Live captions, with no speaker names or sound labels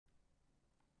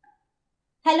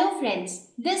Hello friends,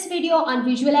 this video on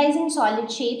visualizing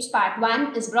solid shapes part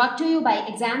 1 is brought to you by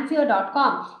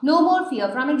examfear.com. No more fear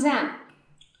from exam.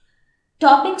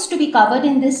 Topics to be covered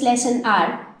in this lesson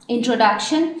are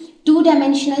introduction,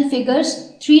 two-dimensional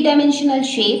figures, three-dimensional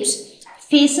shapes,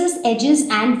 faces, edges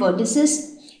and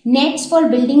vertices, nets for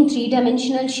building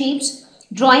three-dimensional shapes,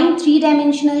 drawing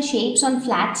three-dimensional shapes on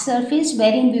flat surface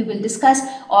wherein we will discuss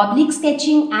oblique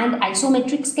sketching and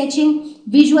isometric sketching,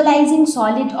 visualizing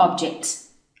solid objects.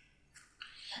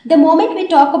 The moment we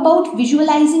talk about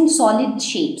visualizing solid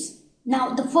shapes,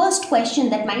 now the first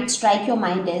question that might strike your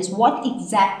mind is what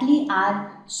exactly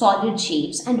are solid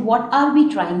shapes and what are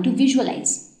we trying to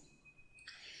visualize?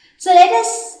 So let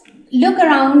us look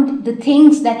around the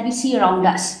things that we see around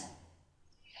us.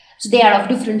 So they are of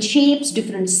different shapes,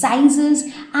 different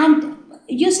sizes, and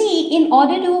you see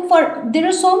there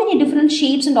are so many different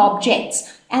shapes and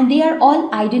objects and they are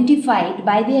all identified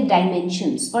by their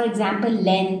dimensions. For example,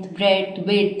 length, breadth,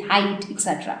 width, height,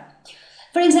 etc.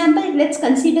 For example, let's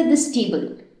consider this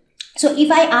table. So if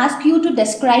I ask you to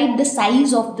describe the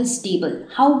size of this table,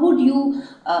 how would you,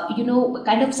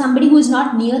 somebody who is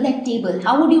not near that table,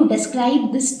 how would you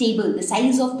describe this table, the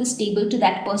size of this table to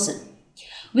that person?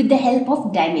 With the help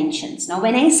of dimensions. Now,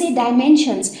 when I say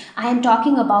dimensions, I am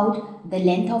talking about the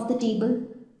length of the table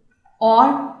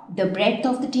or the breadth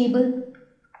of the table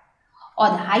or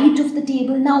the height of the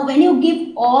table. Now, when you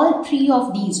give all three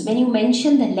of these, when you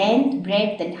mention the length,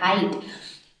 breadth and height,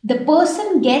 the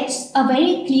person gets a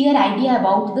very clear idea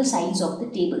about the size of the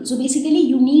table. So basically,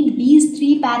 you need these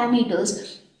three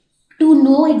parameters to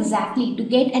know exactly, to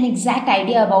get an exact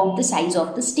idea about the size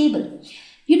of this table.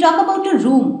 You talk about a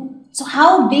room. So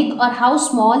how big or how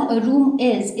small a room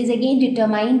is again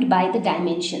determined by the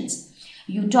dimensions.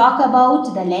 You talk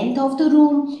about the length of the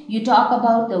room, you talk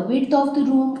about the width of the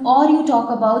room, or you talk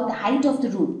about the height of the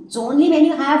room. So only when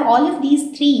you have all of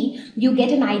these three, you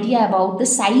get an idea about the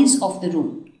size of the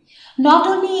room. Not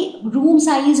only room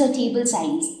size or table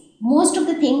size, most of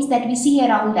the things that we see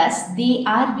around us, they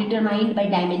are determined by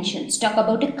dimensions. Talk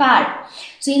about a car.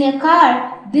 So in a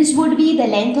car, this would be the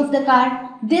length of the car,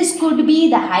 this could be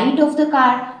the height of the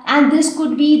car, and this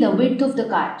could be the width of the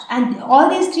car. And all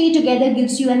these three together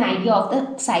gives you an idea of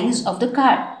the size of the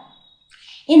car.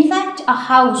 In fact, a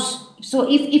house, so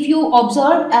if you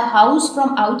observe a house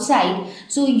from outside,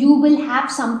 so you will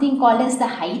have something called as the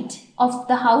height of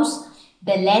the house,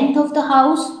 the length of the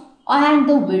house, and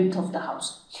the width of the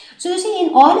house. So you see,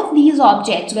 in all of these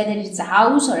objects, whether it's a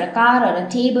house or a car or a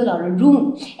table or a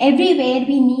room, everywhere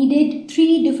we needed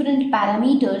three different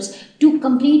parameters to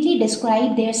completely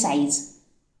describe their size.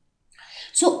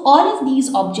 So all of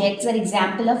these objects are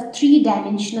example of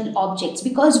three-dimensional objects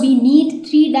because we need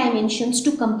three dimensions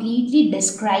to completely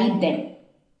describe them.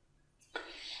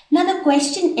 Now the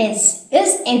question is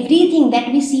everything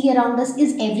that we see around us,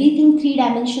 is everything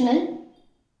three-dimensional?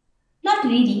 Not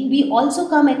really. We also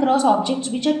come across objects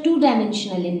which are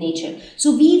two-dimensional in nature.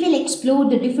 So we will explore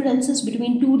the differences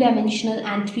between two-dimensional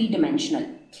and three-dimensional.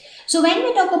 So when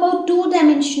we talk about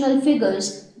two-dimensional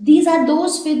figures, these are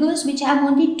those figures which have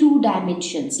only two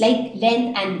dimensions like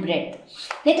length and breadth.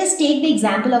 Let us take the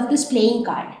example of this playing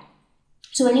card.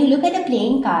 So when you look at a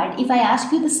playing card, if I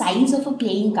ask you the size of a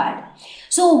playing card,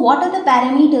 so what are the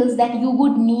parameters that you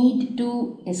would need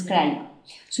to describe?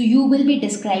 So you will be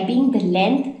describing the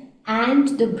length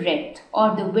and the breadth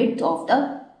or the width of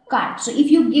the card. So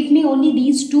if you give me only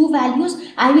these two values,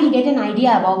 I will get an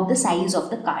idea about the size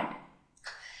of the card.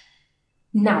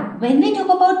 Now, when we talk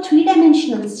about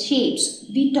three-dimensional shapes,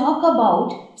 we talk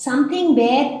about something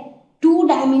where two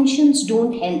dimensions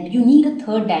don't help. You need a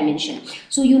third dimension.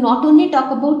 So you not only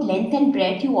talk about length and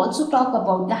breadth, you also talk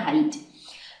about the height.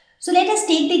 So let us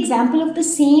take the example of the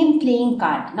same playing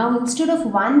card. Now instead of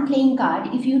one playing card,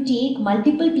 if you take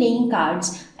multiple playing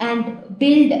cards and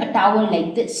build a tower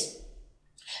like this.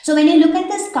 So when you look at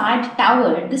this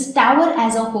tower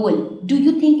as a whole, do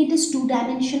you think it is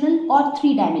two-dimensional or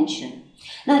three-dimensional?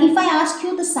 Now if I ask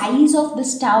you the size of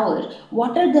this tower,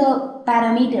 what are the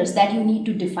parameters that you need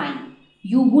to define?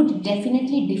 You would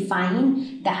definitely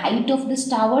define the height of this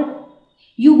tower.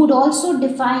 You would also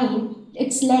define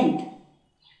its length.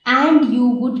 And you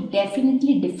would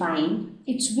definitely define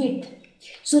its width.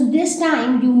 So this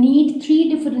time you need three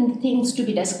different things to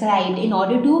be described in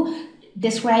order to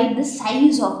describe the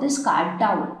size of this card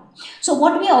tower. So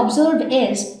what we observe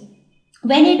is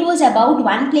when it was about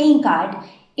one playing card,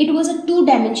 it was a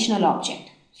two-dimensional object.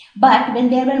 But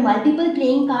when there were multiple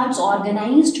playing cards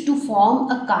organized to form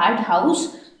a card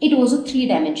house, it was a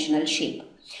three-dimensional shape.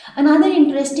 Another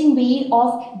interesting way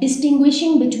of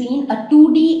distinguishing between a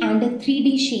 2D and a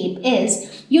 3D shape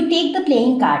is you take the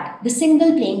playing card, the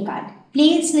single playing card.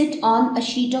 place it on a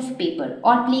sheet of paper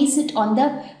or place it on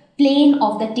the plane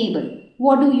of the table,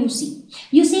 what do you see?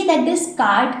 You see that this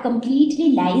card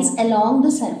completely lies along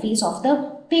the surface of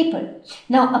the paper.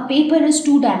 Now a paper is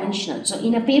two-dimensional. So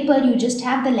in a paper you just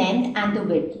have the length and the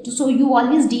width. So you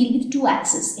always deal with two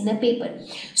axes in a paper.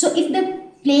 So if the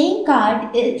playing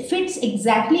card fits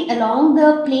exactly along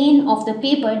the plane of the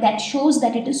paper, that shows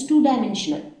that it is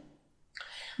two-dimensional.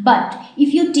 But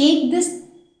if you take this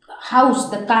house,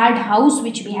 the card house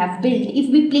which we have built,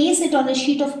 if we place it on a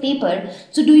sheet of paper,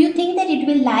 so do you think that it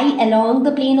will lie along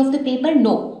the plane of the paper?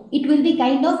 No, it will be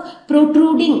kind of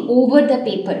protruding over the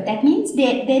paper. That means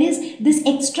there is this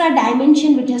extra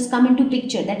dimension which has come into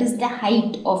picture, that is the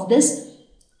height of this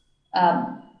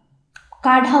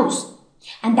card house.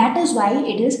 And that is why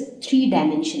it is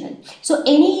three-dimensional. So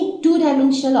any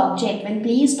two-dimensional object when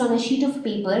placed on a sheet of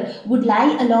paper would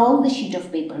lie along the sheet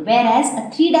of paper, whereas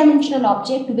a three-dimensional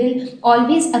object will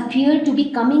always appear to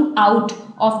be coming out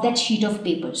of that sheet of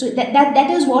paper. So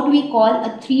that is what we call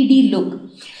a 3D look.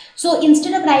 So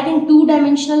instead of writing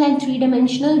two-dimensional and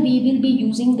three-dimensional, we will be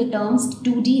using the terms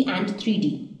 2D and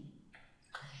 3D.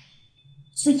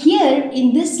 So here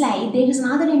in this slide, there is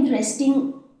another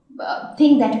interesting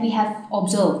thing that we have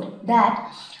observed,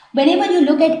 that whenever you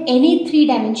look at any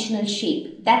three-dimensional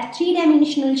shape, that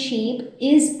three-dimensional shape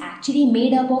is actually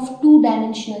made up of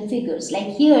two-dimensional figures.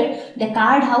 Like here, the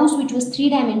card house, which was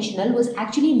three-dimensional, was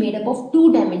actually made up of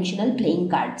two-dimensional playing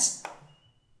cards.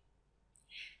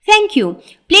 Thank you.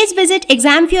 Please visit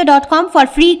examfear.com for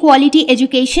free quality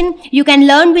education. You can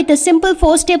learn with a simple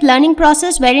 4-step learning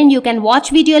process wherein you can watch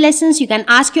video lessons, you can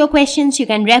ask your questions, you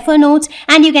can refer notes,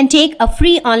 and you can take a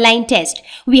free online test.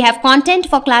 We have content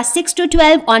for class 6 to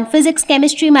 12 on physics,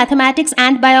 chemistry, mathematics,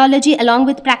 and biology along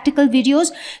with practical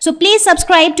videos. So please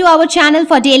subscribe to our channel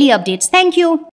for daily updates. Thank you.